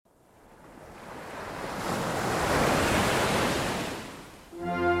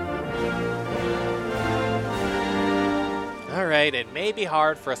right, it may be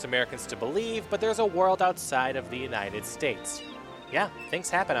hard for us Americans to believe, but there's a world outside of the United States. Yeah,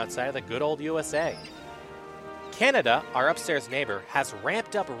 things happen outside of the good old USA. Canada, our upstairs neighbor, has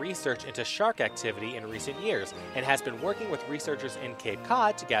ramped up research into shark activity in recent years and has been working with researchers in Cape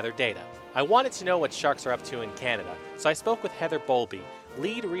Cod to gather data. I wanted to know what sharks are up to in Canada, so I spoke with Heather Bowlby,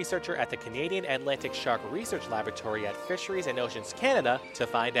 lead researcher at the Canadian Atlantic Shark Research Laboratory at Fisheries and Oceans Canada, to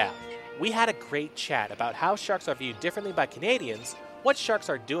find out. We had a great chat about how sharks are viewed differently by Canadians, what sharks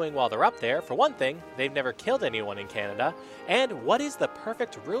are doing while they're up there. For one thing, they've never killed anyone in Canada, and what is the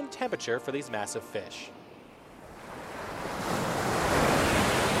perfect room temperature for these massive fish.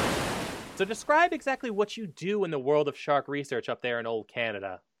 So describe exactly what you do in the world of shark research up there in old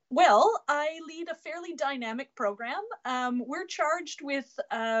Canada. Well, I lead a fairly dynamic program. We're charged with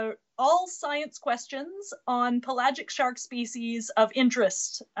all science questions on pelagic shark species of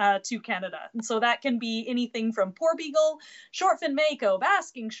interest to Canada. And so that can be anything from porbeagle, shortfin mako,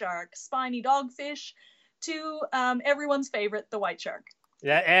 basking shark, spiny dogfish, to everyone's favorite, the white shark.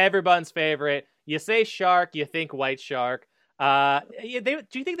 Yeah, everyone's favorite. You say shark, you think white shark. Do you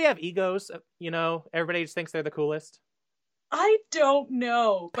think they have egos? Everybody just thinks they're the coolest. I don't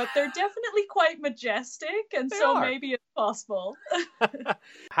know, but they're definitely quite majestic, and so maybe it's possible.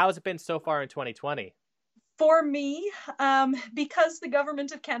 How has it been so far in 2020? For me, because the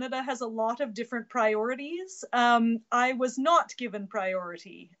government of Canada has a lot of different priorities, I was not given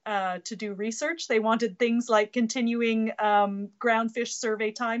priority to do research. They wanted things like continuing groundfish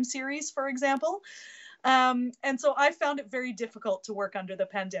survey time series, for example. And so I found it very difficult to work under the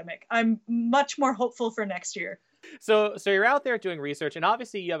pandemic. I'm much more hopeful for next year. So you're out there doing research, and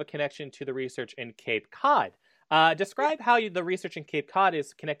obviously you have a connection to the research in Cape Cod. Describe how the research in Cape Cod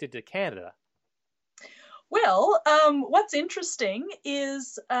is connected to Canada. Well, what's interesting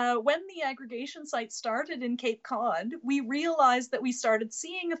is when the aggregation site started in Cape Cod, we realized that we started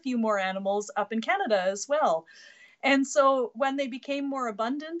seeing a few more animals up in Canada as well. And so when they became more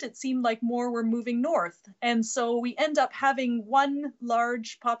abundant, it seemed like more were moving north. And so we end up having one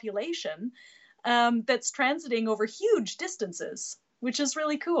large population that's transiting over huge distances, which is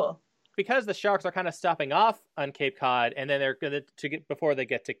really cool. Because the sharks are kind of stopping off on Cape Cod, and then they're going to get before they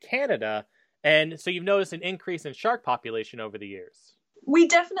get to Canada, and so you've noticed an increase in shark population over the years. We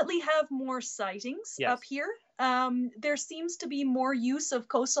definitely have more sightings Yes. up here. There seems to be more use of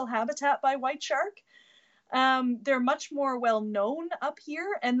coastal habitat by white shark. They're much more well known up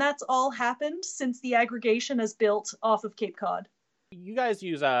here, and that's all happened since the aggregation is built off of Cape Cod. You guys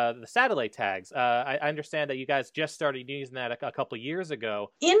use the satellite tags. I understand that you guys just started using that a couple of years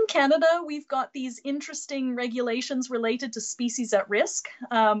ago. In Canada, we've got these interesting regulations related to species at risk.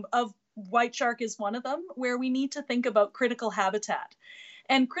 Of white shark is one of them, where we need to think about critical habitat.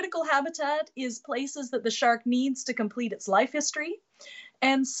 And critical habitat is places that the shark needs to complete its life history.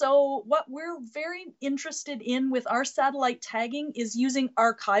 And so what we're very interested in with our satellite tagging is using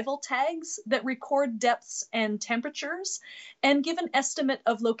archival tags that record depths and temperatures and give an estimate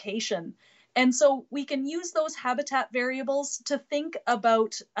of location. And so we can use those habitat variables to think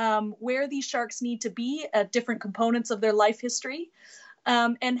about where these sharks need to be at different components of their life history,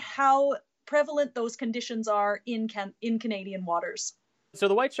 and how prevalent those conditions are in Canadian waters. So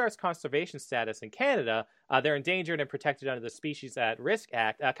the white shark's conservation status in Canada, they're endangered and protected under the Species at Risk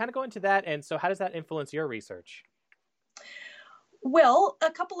Act. Kind of go into that, and so how does that influence your research? Well, a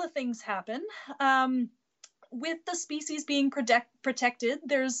couple of things happen. With the species being protected,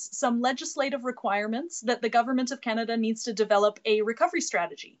 there's some legislative requirements that the Government of Canada needs to develop a recovery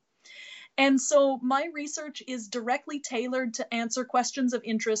strategy. And so my research is directly tailored to answer questions of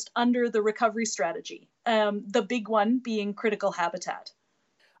interest under the recovery strategy, the big one being critical habitat.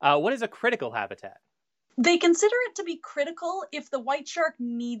 What is a critical habitat? They consider it to be critical if the white shark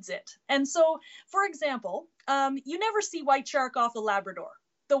needs it. And so, for example, you never see white shark off of Labrador.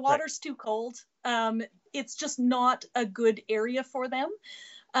 The water's too cold. It's just not a good area for them.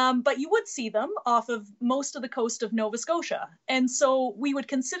 But you would see them off of most of the coast of Nova Scotia. And so we would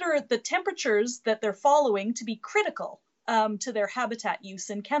consider the temperatures that they're following to be critical to their habitat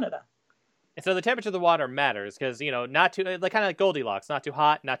use in Canada. And so the temperature of the water matters because, not too, kind of like Goldilocks, not too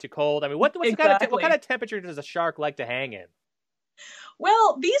hot, not too cold. I mean, what kind of temperature does a shark like to hang in?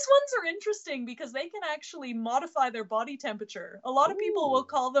 Well, these ones are interesting because they can actually modify their body temperature. A lot of people will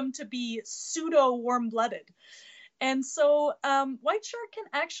call them to be pseudo warm-blooded. And so white shark can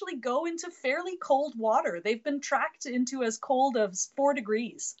actually go into fairly cold water. They've been tracked into as cold as 4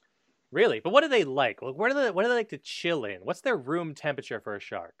 degrees. Really? But what do they like? What do they like to chill in? What's their room temperature for a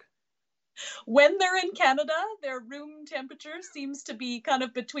shark? When they're in Canada, their room temperature seems to be kind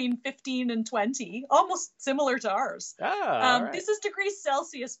of between 15 and 20, almost similar to ours. Oh, all right. This is degrees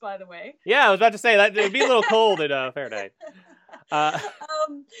Celsius, by the way. Yeah, I was about to say that it'd be a little cold in Fahrenheit. But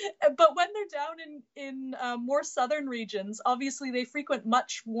when they're down in more southern regions, obviously they frequent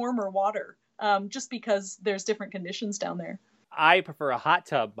much warmer water, just because there's different conditions down there. I prefer a hot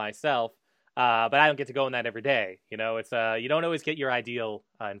tub myself, but I don't get to go in that every day. It's you don't always get your ideal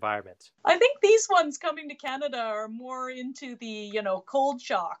environment. I think these ones coming to Canada are more into the, cold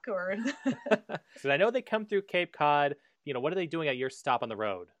shock or. So I know they come through Cape Cod. What are they doing at your stop on the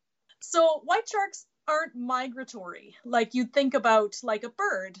road? So white sharks aren't migratory like you'd think about like a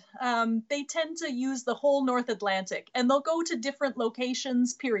bird. They tend to use the whole North Atlantic, and they'll go to different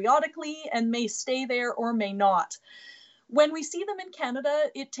locations periodically and may stay there or may not. When we see them in Canada,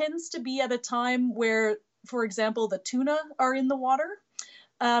 it tends to be at a time where, for example, the tuna are in the water.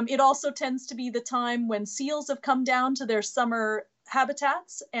 It also tends to be the time when seals have come down to their summer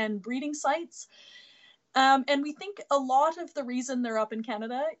habitats and breeding sites. And we think a lot of the reason they're up in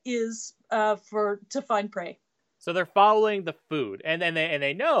Canada is to find prey. So they're following the food, and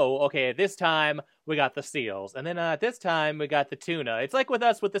they know, okay, at this time we got the seals, and then at this time we got the tuna. It's like with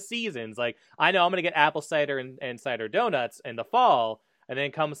us with the seasons. Like, I know I'm gonna get apple cider and cider donuts in the fall, and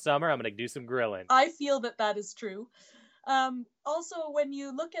then come summer I'm gonna do some grilling. I feel that is true. Also, when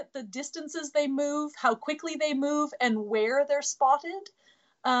you look at the distances they move, how quickly they move, and where they're spotted,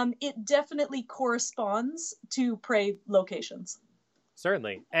 it definitely corresponds to prey locations.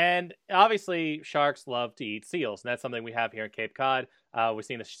 Certainly. And obviously, sharks love to eat seals, and that's something we have here in Cape Cod. We're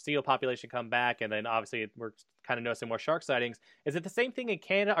seeing the seal population come back, and then obviously we're kind of noticing more shark sightings. Is it the same thing in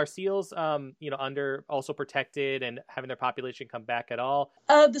Canada? Are seals, under also protected and having their population come back at all?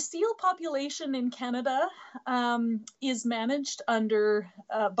 The seal population in Canada is managed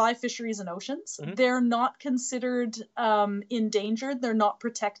by Fisheries and Oceans. Mm-hmm. They're not considered endangered. They're not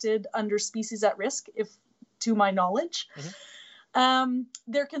protected under species at risk, to my knowledge. Mm-hmm.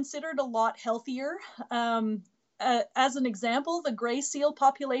 They're considered a lot healthier. As an example, the gray seal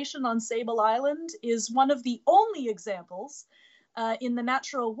population on Sable Island is one of the only examples in the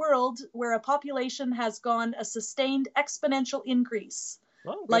natural world where a population has gone a sustained exponential increase.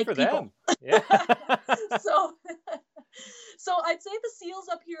 Well, good like for people. Them. Yeah. so I'd say the seals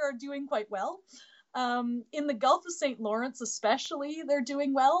up here are doing quite well. In the Gulf of St. Lawrence especially, they're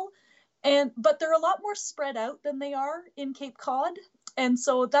doing well. But they're a lot more spread out than they are in Cape Cod. And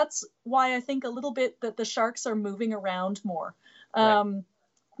so that's why I think a little bit that the sharks are moving around more. Right.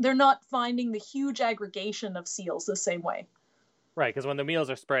 They're not finding the huge aggregation of seals the same way. Right, because when the meals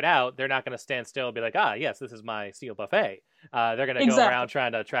are spread out, they're not going to stand still and be like, yes, this is my seal buffet. They're going to go around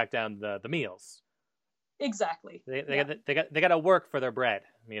trying to track down the meals. Exactly. They got to work for their bread,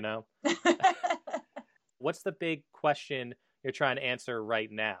 What's the big question you're trying to answer right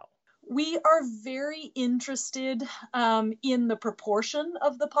now? We are very interested in the proportion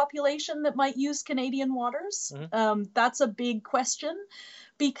of the population that might use Canadian waters. Mm-hmm. That's a big question,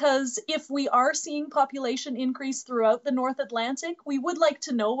 because if we are seeing population increase throughout the North Atlantic, we would like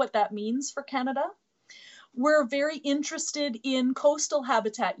to know what that means for Canada. We're very interested in coastal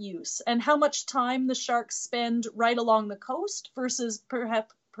habitat use and how much time the sharks spend right along the coast versus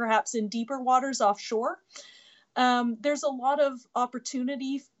perhaps in deeper waters offshore. There's a lot of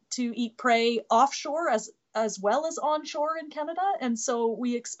opportunity to eat prey offshore as well as onshore in Canada, and so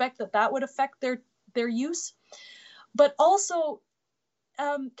we expect that would affect their use. But also,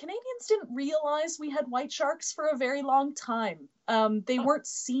 Canadians didn't realize we had white sharks for a very long time. They weren't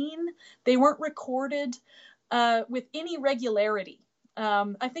seen, they weren't recorded with any regularity.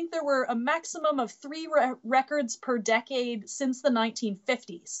 I think there were a maximum of 3 records per decade since the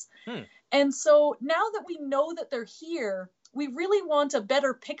 1950s. And so now that we know that they're here, we really want a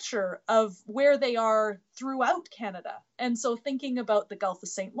better picture of where they are throughout Canada. And so thinking about the Gulf of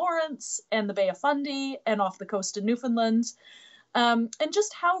St. Lawrence and the Bay of Fundy and off the coast of Newfoundland, and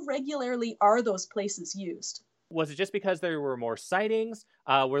just how regularly are those places used? Was it just because there were more sightings?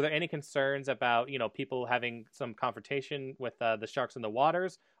 Were there any concerns about, people having some confrontation with the sharks in the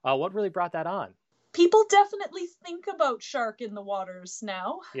waters? What really brought that on? People definitely think about shark in the waters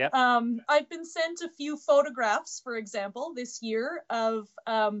now. Yep. I've been sent a few photographs, for example, this year of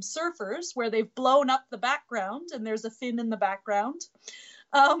surfers where they've blown up the background and there's a fin in the background.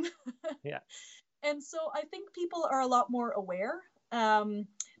 Yeah. And so I think people are a lot more aware.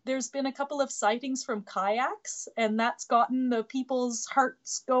 There's been a couple of sightings from kayaks, and that's gotten the people's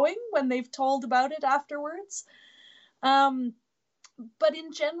hearts going when they've told about it afterwards. But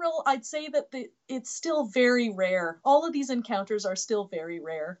in general, I'd say that it's still very rare. All of these encounters are still very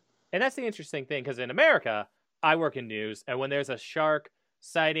rare. And that's the interesting thing, because in America, I work in news, and when there's a shark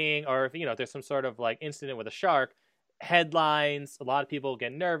sighting, or if there's some sort of like incident with a shark, headlines, a lot of people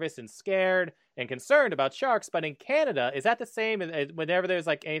get nervous and scared and concerned about sharks. But in Canada, is that the same? Whenever there's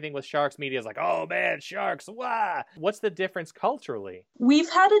like anything with sharks, media is like, oh man, sharks, wah! What's the difference culturally? We've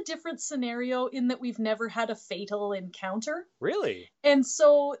had a different scenario in that we've never had a fatal encounter. Really? And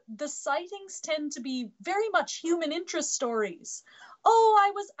so the sightings tend to be very much human interest stories. Oh, I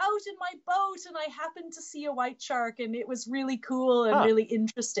was out in my boat and I happened to see a white shark and it was really cool and really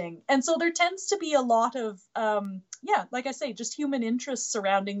interesting. And so there tends to be a lot of, like I say, just human interest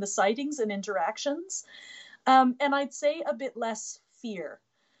surrounding the sightings and interactions. And I'd say a bit less fear.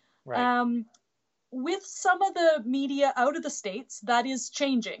 Right. With some of the media out of the States, that is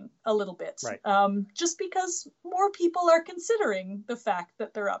changing a little bit. Right. Just because more people are considering the fact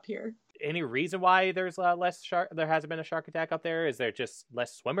that they're up here. Any reason why there's less shark? There hasn't been a shark attack up there? Is there just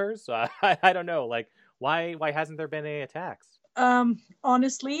less swimmers? I don't know. Like, why hasn't there been any attacks?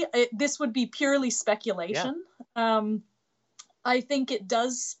 Honestly, this would be purely speculation. Yeah. I think it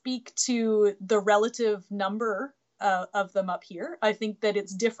does speak to the relative number of them up here. I think that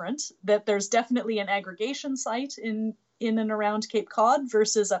it's different, that there's definitely an aggregation site in and around Cape Cod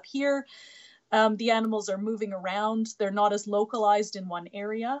versus up here. The animals are moving around. They're not as localized in one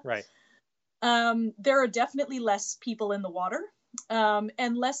area. Right. There are definitely less people in the water,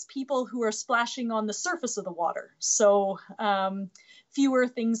 and less people who are splashing on the surface of the water. So fewer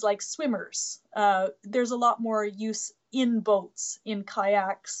things like swimmers. There's a lot more use in boats, in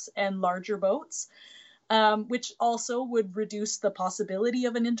kayaks and larger boats, which also would reduce the possibility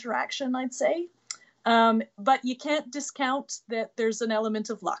of an interaction, I'd say. But you can't discount that there's an element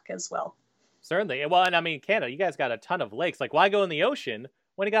of luck as well. Certainly. Well, and I mean, Canada, you guys got a ton of lakes. Like, why go in the ocean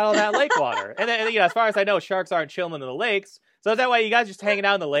when you got all that lake water? And then, as far as I know, sharks aren't chilling in the lakes. So that way, you guys just hanging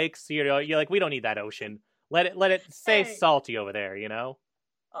out in the lakes. You're like, we don't need that ocean. Let it stay salty over there,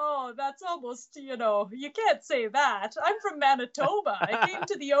 Oh, that's almost, you can't say that. I'm from Manitoba. I came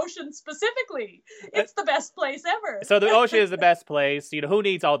to the ocean specifically. It's the best place ever. So the ocean is the best place. Who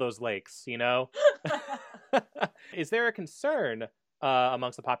needs all those lakes, Is there a concern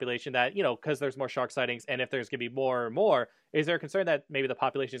amongst the population that, because there's more shark sightings, and if there's going to be more and more, is there a concern that maybe the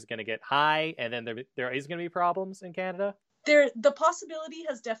population is going to get high and then there is going to be problems in Canada? The possibility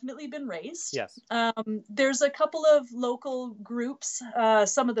has definitely been raised. Yes. There's a couple of local groups,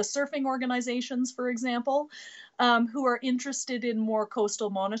 some of the surfing organizations, for example, who are interested in more coastal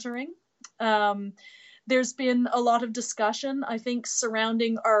monitoring. There's been a lot of discussion, I think,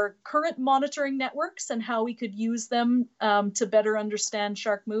 surrounding our current monitoring networks and how we could use them to better understand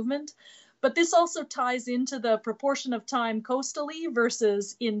shark movement. But this also ties into the proportion of time coastally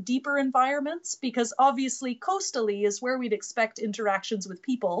versus in deeper environments, because obviously coastally is where we'd expect interactions with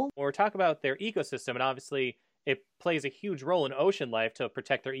people. When we're talking about their ecosystem, and obviously it plays a huge role in ocean life to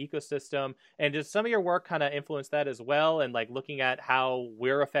protect their ecosystem. And does some of your work kind of influence that as well, and like looking at how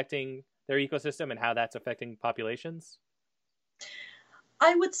we're affecting their ecosystem and how that's affecting populations?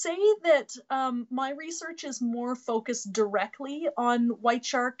 I would say that my research is more focused directly on white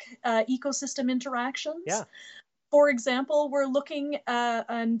shark ecosystem interactions. Yeah. For example, we're looking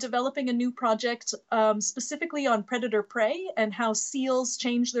and developing a new project specifically on predator-prey and how seals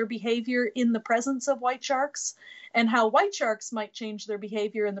change their behavior in the presence of white sharks, and how white sharks might change their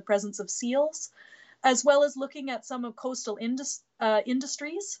behavior in the presence of seals, as well as looking at some of coastal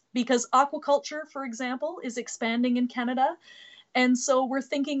industries, because aquaculture, for example, is expanding in Canada. And so we're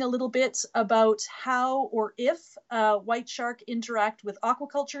thinking a little bit about how or if white shark interact with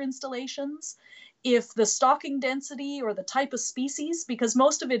aquaculture installations, if the stocking density or the type of species, because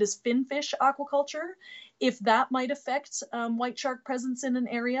most of it is finfish aquaculture, if that might affect white shark presence in an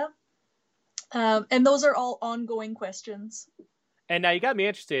area. And those are all ongoing questions. And now you got me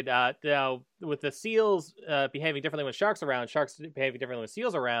interested. Now, with the seals behaving differently when sharks around, sharks behaving differently when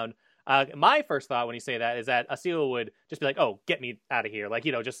seals around. My first thought when you say that is that a seal would just be like, "Oh, get me out of here!" Like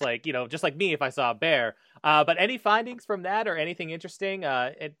just like me if I saw a bear. But any findings from that or anything interesting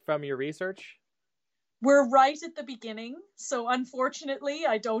from your research? We're right at the beginning, so unfortunately,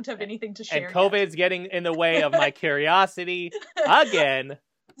 I don't have anything to share. And COVID's getting in the way of my curiosity again.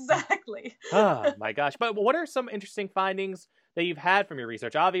 Exactly. Oh my gosh! But what are some interesting findings that you've had from your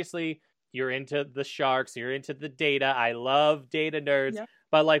research? Obviously, you're into the sharks, you're into the data. I love data nerds. Yep.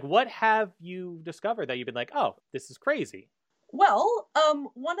 But like, what have you discovered that you've been like, oh, this is crazy? Well,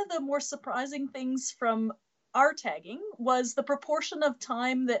 one of the more surprising things from our tagging was the proportion of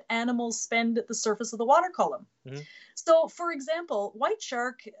time that animals spend at the surface of the water column. Mm-hmm. So, for example, white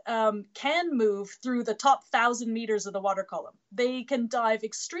shark can move through the top 1,000 meters of the water column. They can dive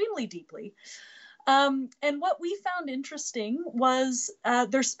extremely deeply. And what we found interesting was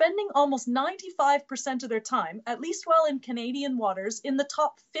they're spending almost 95% of their time, at least while in Canadian waters, in the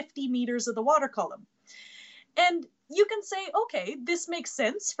top 50 meters of the water column. And you can say, okay, this makes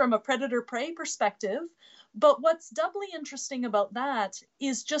sense from a predator-prey perspective, but what's doubly interesting about that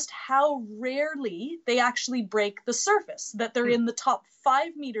is just how rarely they actually break the surface, that they're in the top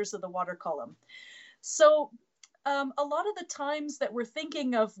 5 meters of the water column. So a lot of the times that we're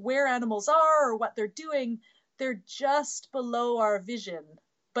thinking of where animals are or what they're doing, they're just below our vision,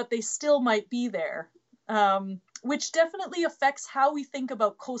 but they still might be there, which definitely affects how we think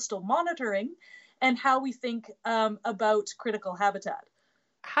about coastal monitoring and how we think about critical habitat.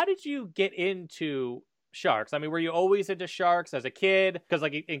 How did you get into sharks? I mean, were you always into sharks as a kid? Because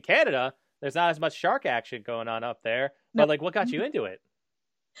like in Canada, there's not as much shark action going on up there. No. But like, what got you into it?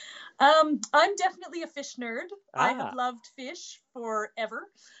 I'm definitely a fish nerd. I have loved fish forever.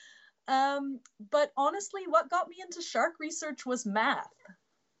 But honestly, what got me into shark research was math,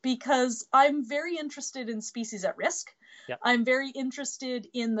 because I'm very interested in species at risk. Yep. I'm very interested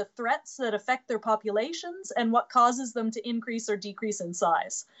in the threats that affect their populations and what causes them to increase or decrease in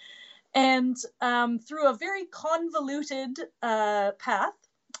size. And through a very convoluted path,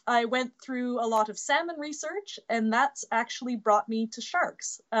 I went through a lot of salmon research, and that's actually brought me to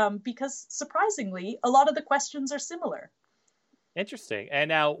sharks because, surprisingly, a lot of the questions are similar. Interesting. And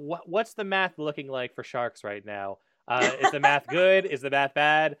now, what's the math looking like for sharks right now? Is the math good? Is the math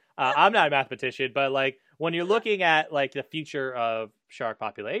bad? I'm not a mathematician, but like when you're looking at like the future of shark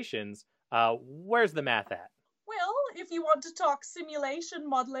populations, where's the math at? Well, if you want to talk simulation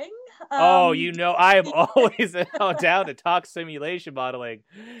modeling. I am always down to talk simulation modeling.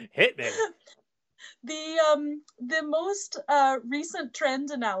 Hit me. The most recent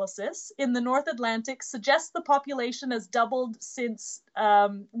trend analysis in the North Atlantic suggests the population has doubled since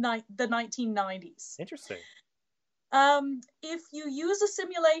the 1990s. Interesting. If you use a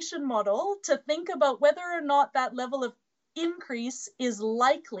simulation model to think about whether or not that level of increase is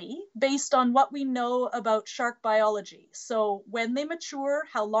likely based on what we know about shark biology. So when they mature,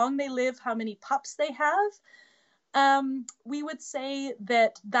 how long they live, how many pups they have, we would say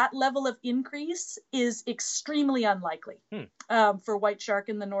that level of increase is extremely unlikely for white shark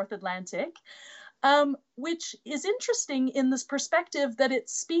in the North Atlantic, which is interesting in this perspective that it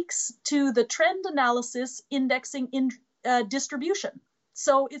speaks to the trend analysis indexing in distribution.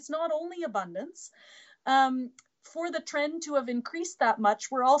 So it's not only abundance. For the trend to have increased that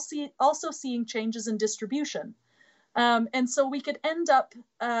much, we're also seeing changes in distribution. And so we could end up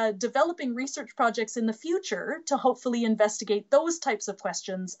developing research projects in the future to hopefully investigate those types of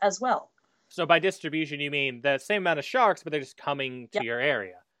questions as well. So by distribution, you mean the same amount of sharks, but they're just coming to your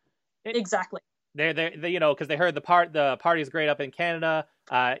area. Exactly. They're because they heard the party's great up in Canada.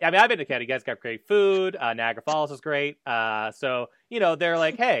 I mean, I've been to Canada. You guys got great food. Niagara Falls is great. So they're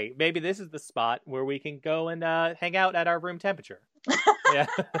like, hey, maybe this is the spot where we can go and hang out at our room temperature. Yes.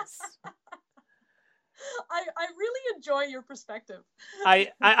 I really enjoy your perspective. I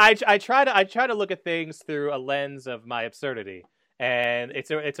try to look at things through a lens of my absurdity, and it's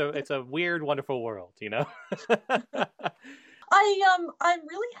a weird, wonderful world, I'm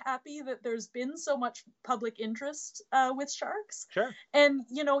really happy that there's been so much public interest with sharks. Sure. And,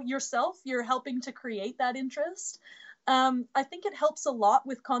 yourself, you're helping to create that interest. I think it helps a lot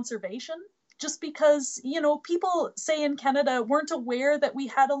with conservation, just because, people, say in Canada, weren't aware that we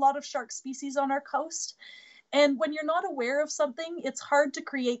had a lot of shark species on our coast. And when you're not aware of something, it's hard to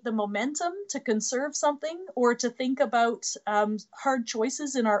create the momentum to conserve something or to think about hard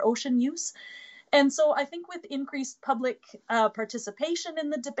choices in our ocean use. And so I think with increased public participation in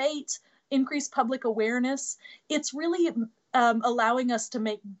the debate, increased public awareness, it's really allowing us to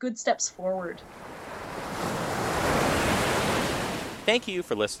make good steps forward. Thank you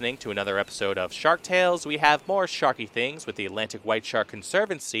for listening to another episode of Shark Tales. We have more sharky things with the Atlantic White Shark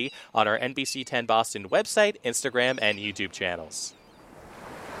Conservancy on our NBC 10 Boston website, Instagram, and YouTube channels.